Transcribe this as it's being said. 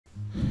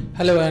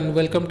Hello and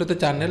welcome to the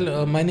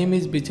channel. My name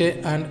is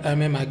Bijay and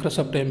I'm a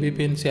Microsoft MVP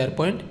in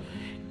SharePoint.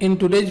 In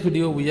today's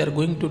video, we are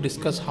going to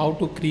discuss how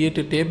to create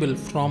a table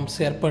from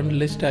SharePoint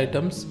list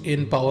items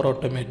in Power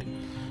Automate.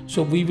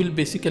 So we will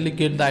basically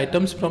get the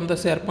items from the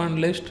SharePoint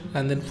list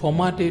and then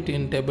format it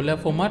in tabular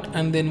format,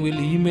 and then we'll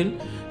email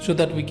so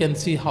that we can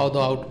see how the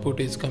output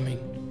is coming.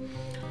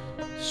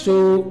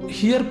 So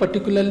here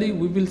particularly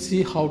we will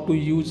see how to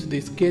use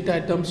this get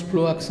items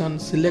flow action,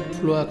 select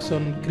flow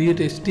action, create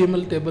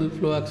HTML table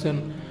flow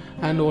action,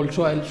 and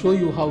also I'll show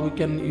you how we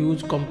can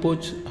use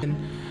compose, and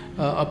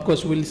of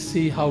course we'll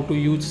see how to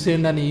use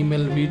send an email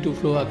v2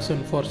 flow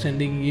action for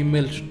sending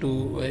emails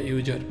to a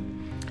user.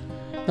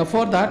 Now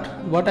for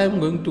that, what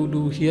I'm going to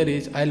do here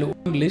is I'll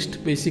open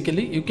list.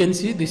 Basically you can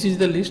see this is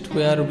the list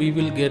where we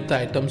will get the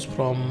items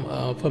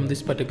from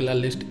this particular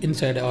list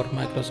inside our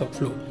Microsoft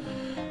Flow.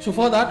 So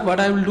for that,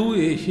 what I will do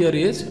here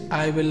is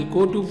I will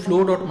go to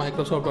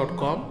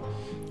flow.microsoft.com.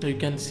 You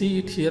can see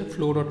it here,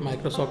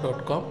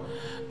 flow.microsoft.com,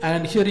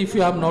 and here if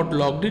you have not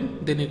logged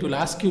in, then it will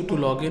ask you to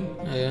log in,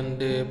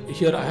 and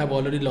here I have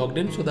already logged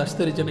in, so that's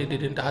the reason it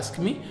didn't ask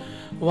me.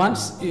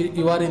 Once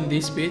you are in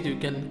this page, you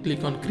can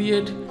click on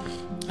create,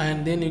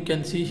 and then you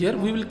can see here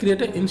we will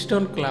create an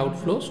instant cloud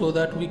flow so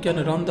that we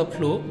can run the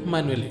flow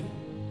manually.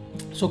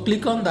 So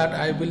click on that.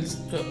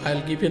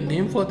 I'll give a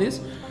name for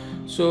this.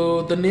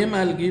 So the name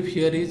I'll give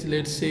here is,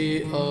 let's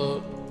say,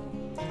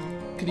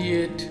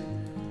 create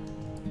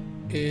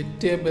a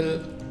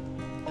table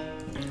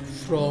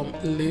from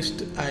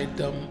list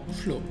item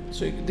flow.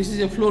 So this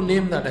is a flow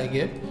name that I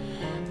gave,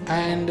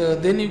 and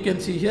then you can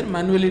see here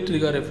manually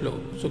trigger a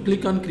flow. So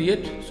click on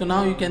create. So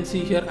now you can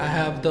see here I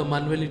have the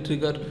manually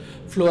trigger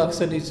flow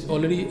action is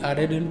already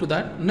added into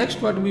that.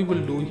 Next, what we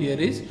will do here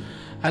is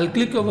I'll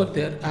click over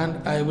there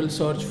and I will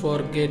search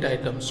for get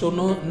items. So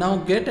now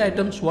get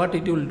items, what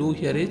it will do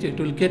here is it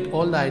will get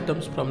all the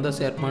items from the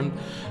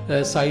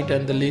SharePoint site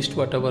and the list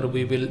whatever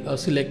we will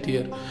select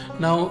here.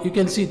 Now you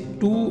can see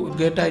two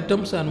get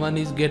items and one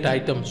is get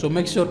items. So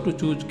make sure to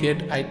choose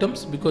get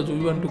items because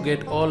we want to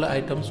get all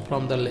items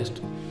from the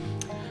list.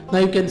 Now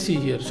you can see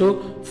here.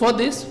 So for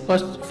this,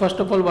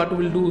 first of all, what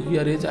we'll do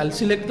here is I'll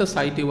select the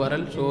site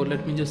URL. So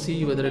let me just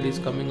see whether it is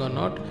coming or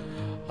not.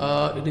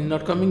 It is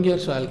not coming here,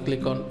 so I'll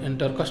click on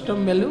enter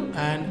custom value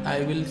and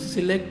I will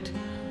select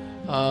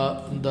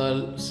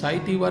the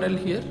site URL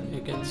here, you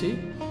can see,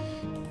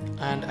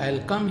 and I'll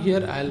come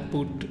here, I'll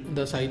put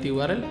the site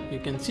URL, you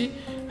can see,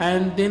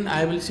 and then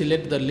I will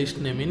select the list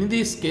name. In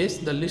this case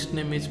the list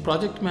name is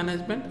project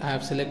management. I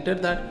have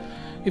selected that.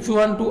 If you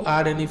want to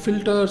add any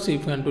filters,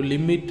 if you want to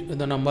limit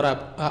the number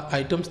of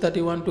items that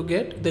you want to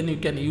get, then you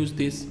can use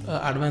this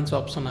advanced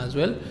option as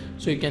well.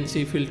 So you can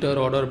see filter,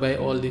 order by,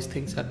 all these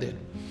things are there.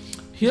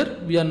 Here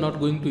we are not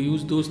going to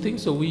use those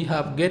things, so we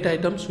have get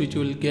items which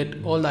will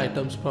get all the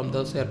items from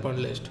the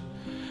SharePoint list.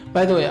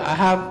 By the way, I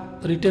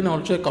have written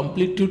also a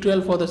complete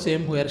tutorial for the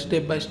same where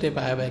step by step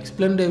I have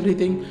explained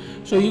everything,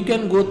 so you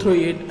can go through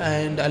it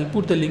and I'll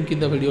put the link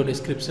in the video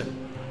description.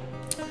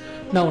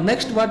 Now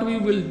next what we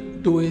will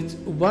do is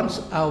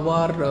once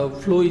our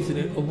flow is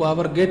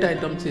our get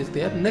items is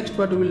there, next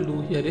what we will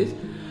do here is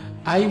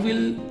I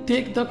will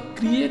take the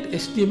create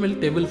HTML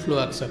table flow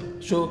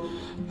action. So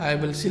I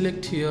will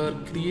select here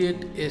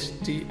create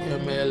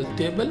HTML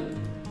table.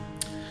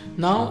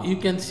 Now you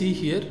can see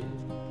here,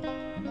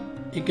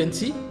 you can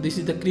see this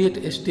is the create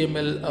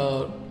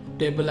HTML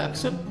table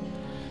action.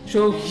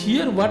 So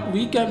here what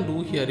we can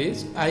do here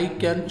is I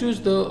can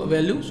choose the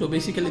value. So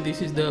basically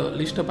this is the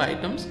list of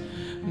items.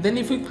 Then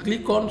if we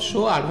click on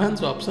show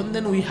advanced option,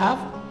 then we have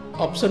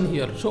option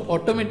here. So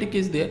automatic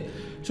is there.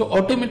 So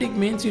automatic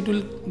means it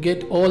will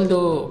get all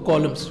the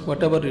columns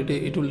whatever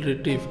it will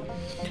retrieve.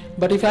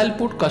 But if I'll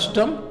put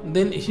custom,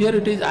 then here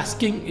it is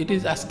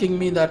asking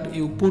me that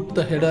you put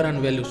the header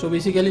and value. So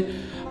basically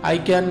I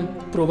can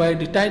provide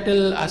the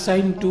title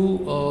assigned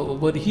to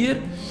over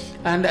here,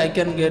 and I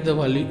can get the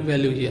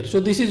value here. So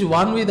this is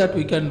one way that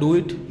we can do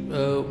it.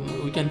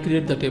 We can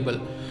create the table.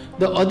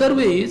 The other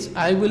way is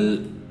I will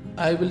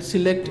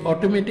select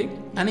automatic,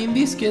 and in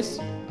this case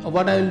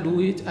what I will do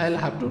is I'll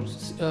have to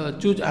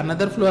choose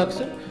another flow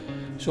action.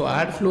 So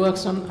add flow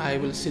action, I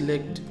will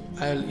select,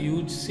 I'll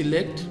use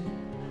select.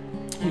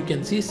 You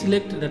can see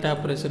select data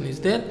operation is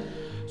there.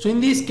 So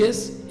in this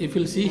case, if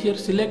you'll see here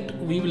select,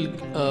 we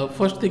will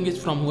first thing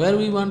is from where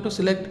we want to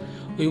select.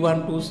 We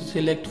want to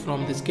select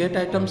from this get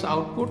items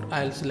output.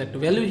 I'll select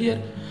value here,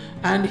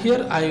 and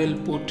here I will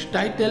put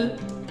title,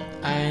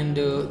 and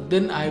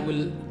then I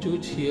will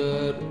choose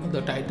here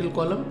the title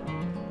column.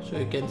 So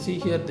you can see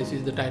here this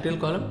is the title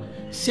column.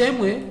 Same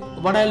way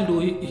what I'll do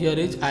here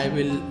is I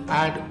will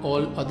add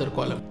all other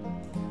column.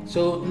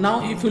 So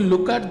now if you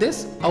look at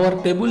this, our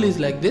table is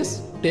like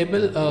this.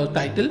 Table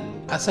title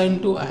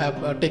assigned to, I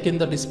have taken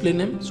the display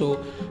name.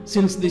 So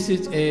since this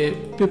is a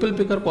people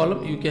picker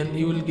column,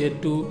 you will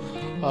get to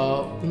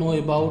know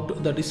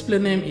about the display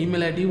name,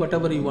 email ID,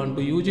 whatever you want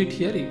to use it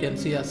here. You can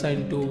see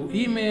assigned to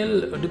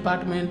email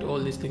department, all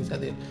these things are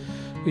there.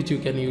 which you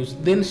can use.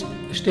 Then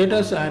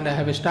status, and I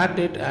have a start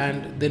date,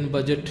 and then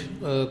budget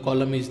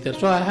column is there.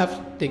 So I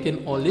have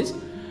taken all this.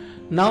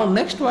 Now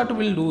next what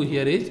we'll do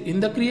here is,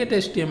 in the create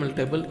HTML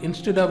table,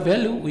 instead of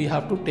value we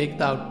have to take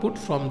the output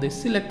from the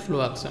select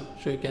flow action.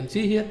 So you can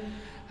see here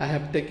I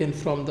have taken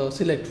from the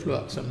select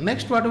flow action.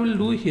 Next what we'll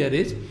do here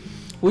is,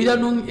 without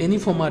doing any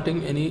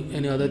formatting,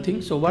 any other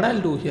thing, so what I'll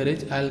do here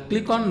is I'll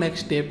click on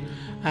next step,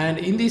 and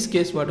in this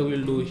case what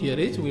we'll do here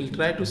is we'll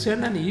try to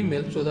send an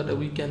email so that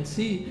we can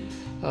see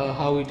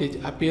how it is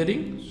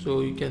appearing.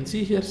 So you can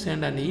see here,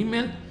 send an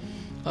email.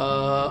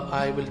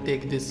 I will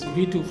take this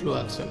v2 flow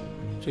action.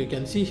 So you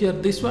can see here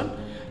this one,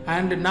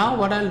 and now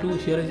what I'll do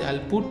here is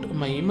I'll put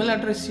my email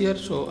address here.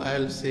 So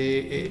I'll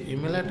say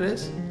email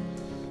address.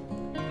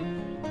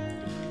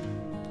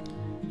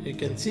 You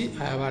can see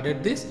I have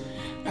added this,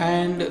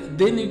 and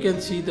then you can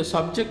see the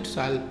subject.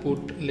 So I'll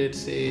put, let's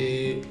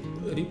say,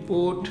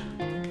 report,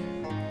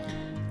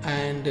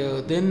 and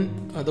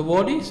then the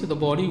body. So the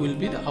body will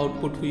be the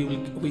output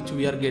which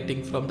we are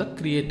getting from the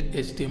create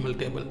HTML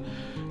table.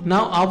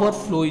 Now our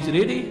flow is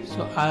ready.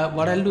 So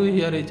what I'll do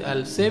here is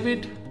I'll save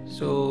it.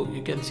 So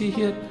you can see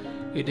here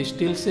it is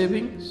still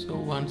saving. So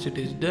once it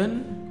is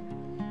done,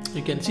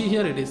 you can see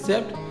here it is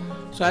saved.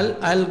 So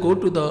I'll go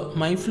to the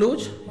my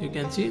flows. You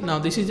can see now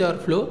this is our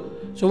flow.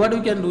 So what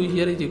you can do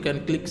here is you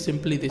can click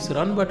simply this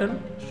run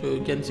button. So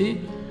you can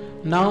see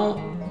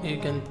now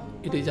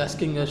it is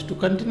asking us to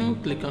continue.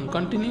 Click on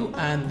continue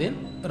and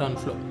then run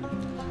flow.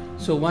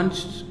 So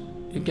once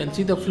you can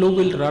see the flow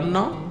will run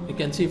now. You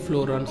can see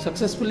flow run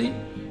successfully.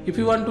 If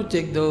you want to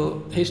check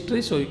the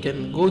history, so you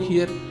can go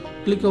here,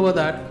 click over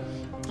that,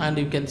 and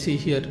you can see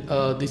here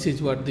this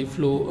is what the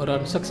flow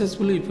run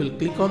successfully. If you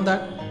click on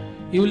that,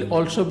 you will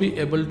also be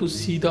able to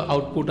see the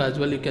output as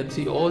well. You can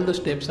see all the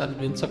steps have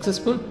been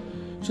successful.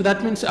 So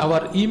that means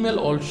our email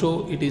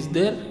also it is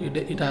there,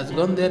 it has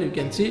gone there. You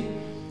can see.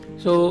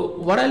 So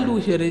what I'll do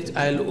here is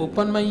I'll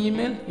open my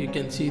email. You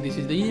can see this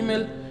is the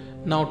email.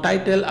 Now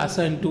title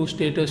assigned to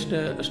status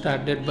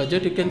start date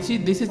budget. You can see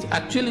this is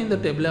actually in the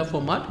tabular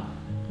format,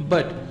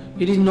 but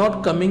it is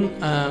not coming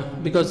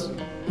because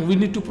we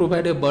need to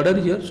provide a border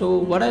here. So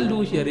what I'll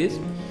do here is,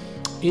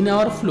 in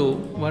our flow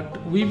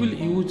what we will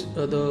use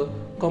the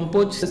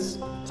compose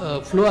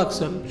flow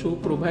action to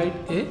provide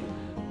a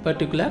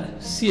particular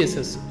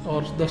CSS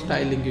or the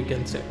styling, you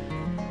can say.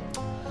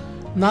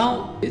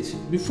 Now it's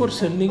before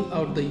sending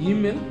out the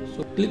email,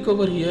 so click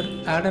over here,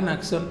 add an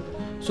action.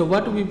 So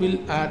what we will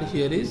add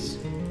here is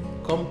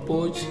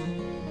compose,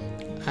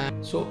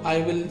 and so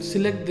I will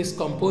select this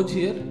compose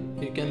here.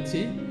 You can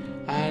see,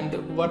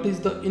 and what is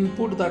the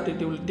input that it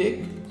will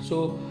take.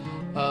 So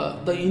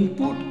the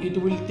input it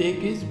will take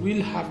is,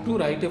 we'll have to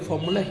write a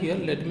formula here.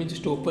 Let me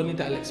just open it,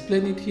 I'll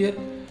explain it here.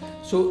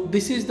 So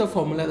this is the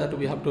formula that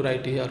we have to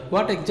write here.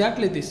 What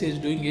exactly this is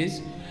doing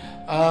is,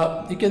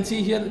 you can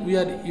see here we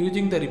are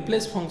using the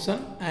replace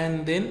function,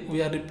 and then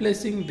we are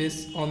replacing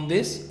this on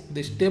this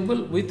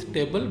table with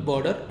table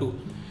border 2.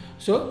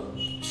 So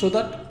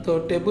that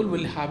the table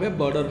will have a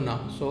border now.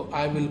 So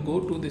I will go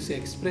to this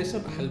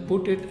expression, I'll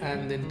put it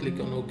and then click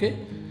on OK.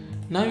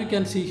 Now you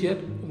can see here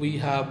we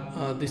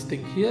have this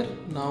thing here.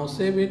 Now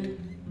save it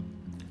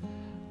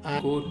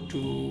and go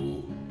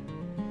to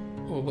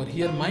over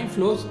here my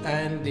flows,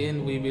 and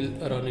then we will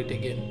run it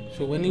again.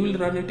 So when you will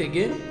run it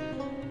again,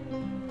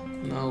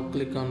 now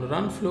click on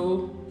run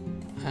flow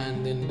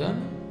and then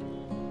done.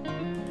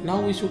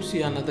 Now we should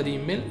see another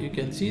email. You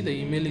can see the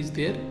email is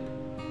there.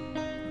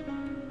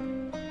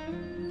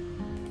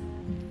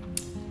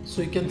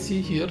 So you can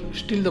see here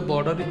still the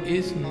border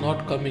is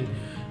not coming.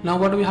 Now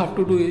what we have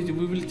to do is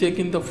we will check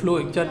in the flow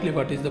exactly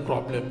what is the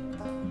problem.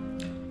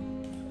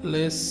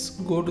 Let's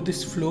go to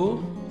this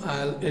flow.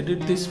 I'll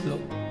edit this flow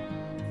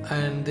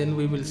and then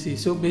we will see.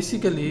 So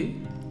basically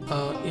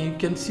you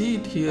can see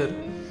it here.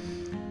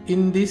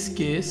 In this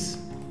case,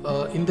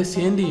 in the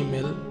send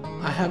email,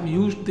 I have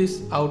used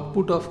this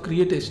output of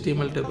create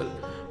HTML table,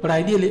 but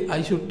ideally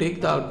I should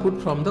take the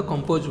output from the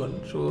compose one.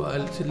 So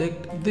I'll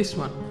select this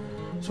one.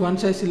 So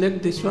once I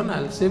select this one,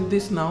 I'll save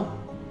this now,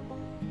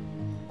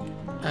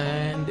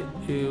 and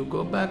you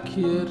go back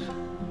here,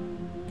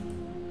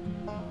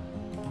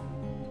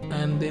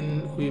 and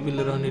then we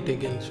will run it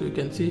again. So you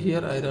can see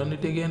here I run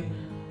it again.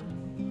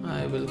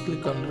 I will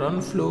click on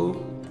run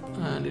flow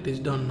and it is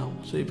done now.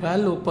 So if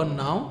I'll open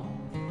now,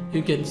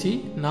 you can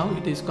see now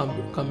it is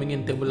coming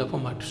in tabular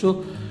format.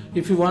 So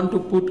if you want to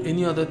put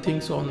any other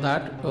things on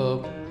that,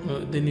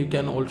 then you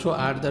can also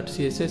add that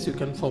CSS, you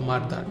can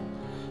format that.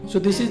 So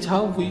this is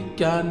how we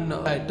can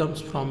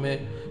items from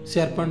a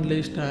SharePoint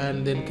list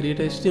and then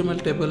create a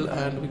HTML table,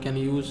 and we can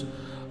use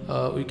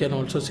we can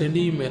also send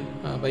email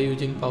by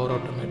using Power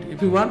Automate.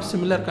 If you want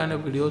similar kind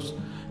of videos,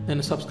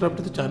 then subscribe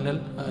to the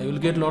channel. You will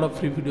get a lot of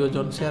free videos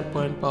on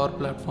SharePoint, Power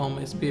Platform,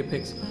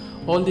 SPFx,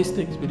 all these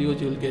things videos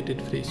you will get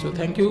it free. So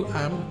thank you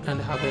and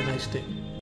have a nice day.